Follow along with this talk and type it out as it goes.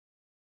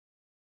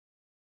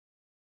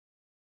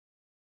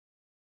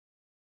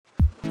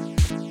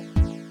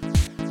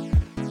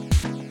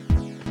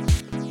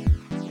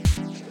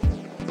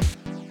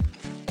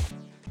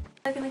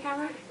Look in the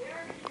camera.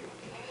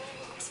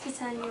 Just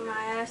pretend you're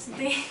Maya or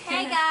something.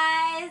 Hey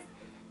guys,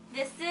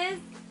 this is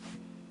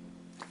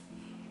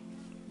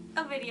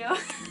a video.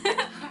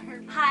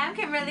 Hi, I'm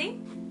Kimberly.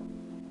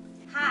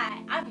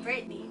 Hi, I'm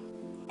Brittany.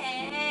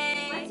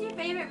 Hey. What's your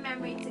favorite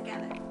memory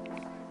together?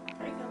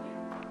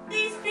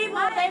 These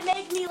people, they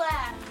make me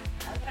laugh.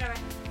 Okay. Alright.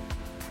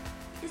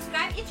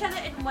 Describe each other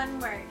in one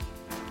word.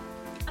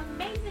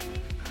 Amazing.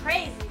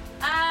 Crazy.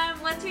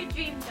 What's your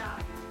dream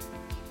job?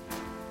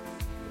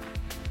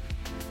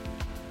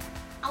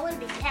 I want to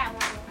be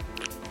Catwoman.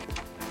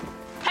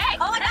 Hey!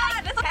 Oh my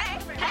God! That's okay!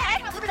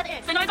 Hey!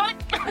 Say no,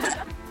 don't.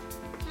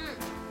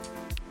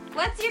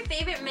 What's your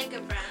favorite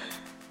makeup brand?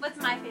 What's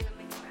my favorite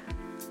makeup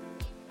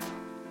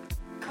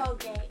brand?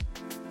 Colgate.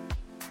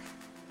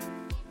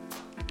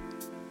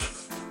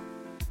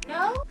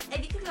 No?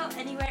 If you could go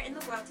anywhere in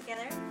the world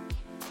together,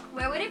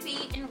 where would it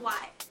be and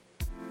why?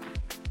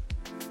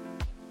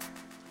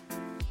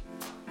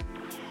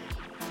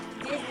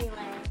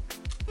 Disneyland.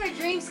 Your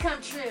dreams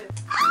come true.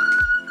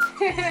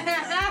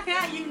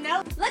 You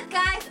know. Look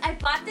guys, I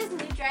bought this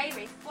new dry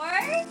erase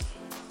board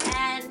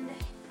and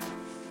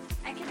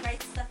I can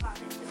write stuff on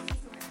it with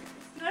these markers.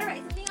 You want to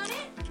write something on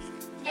it?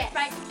 Yes. Let's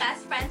write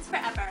best friends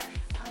forever.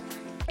 I'm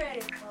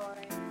ready for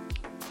it.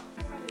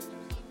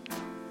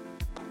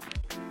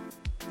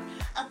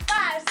 A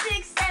 5,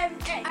 6, 7,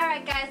 8.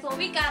 Alright guys, well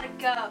we gotta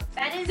go.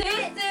 That is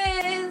it.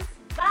 Deuces!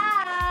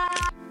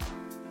 Bye.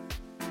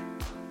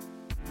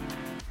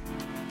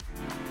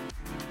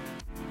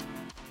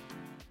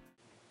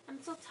 I'm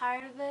so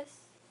tired of this.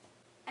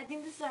 I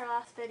think this is our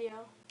last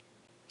video.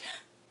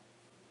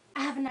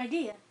 I have an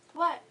idea.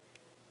 What?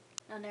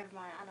 No, never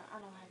mind. I don't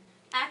have an idea.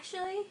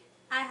 Actually,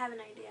 I have an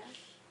idea.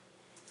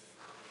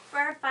 For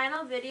our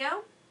final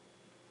video,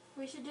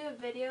 we should do a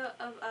video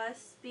of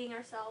us being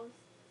ourselves.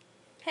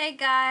 Hey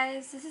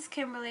guys, this is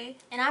Kimberly.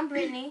 And I'm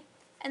Brittany.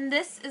 And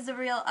this is the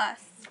real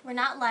us. We're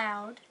not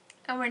loud.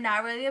 And we're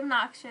not really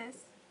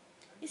obnoxious.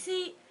 You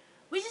see,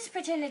 we just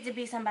pretended to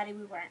be somebody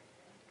we weren't.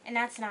 And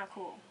that's not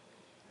cool.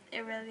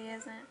 It really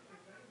isn't.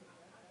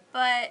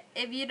 But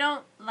if you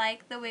don't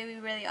like the way we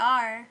really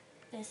are,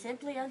 Then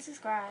simply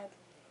unsubscribe.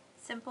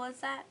 simple as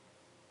that.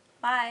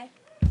 Bye.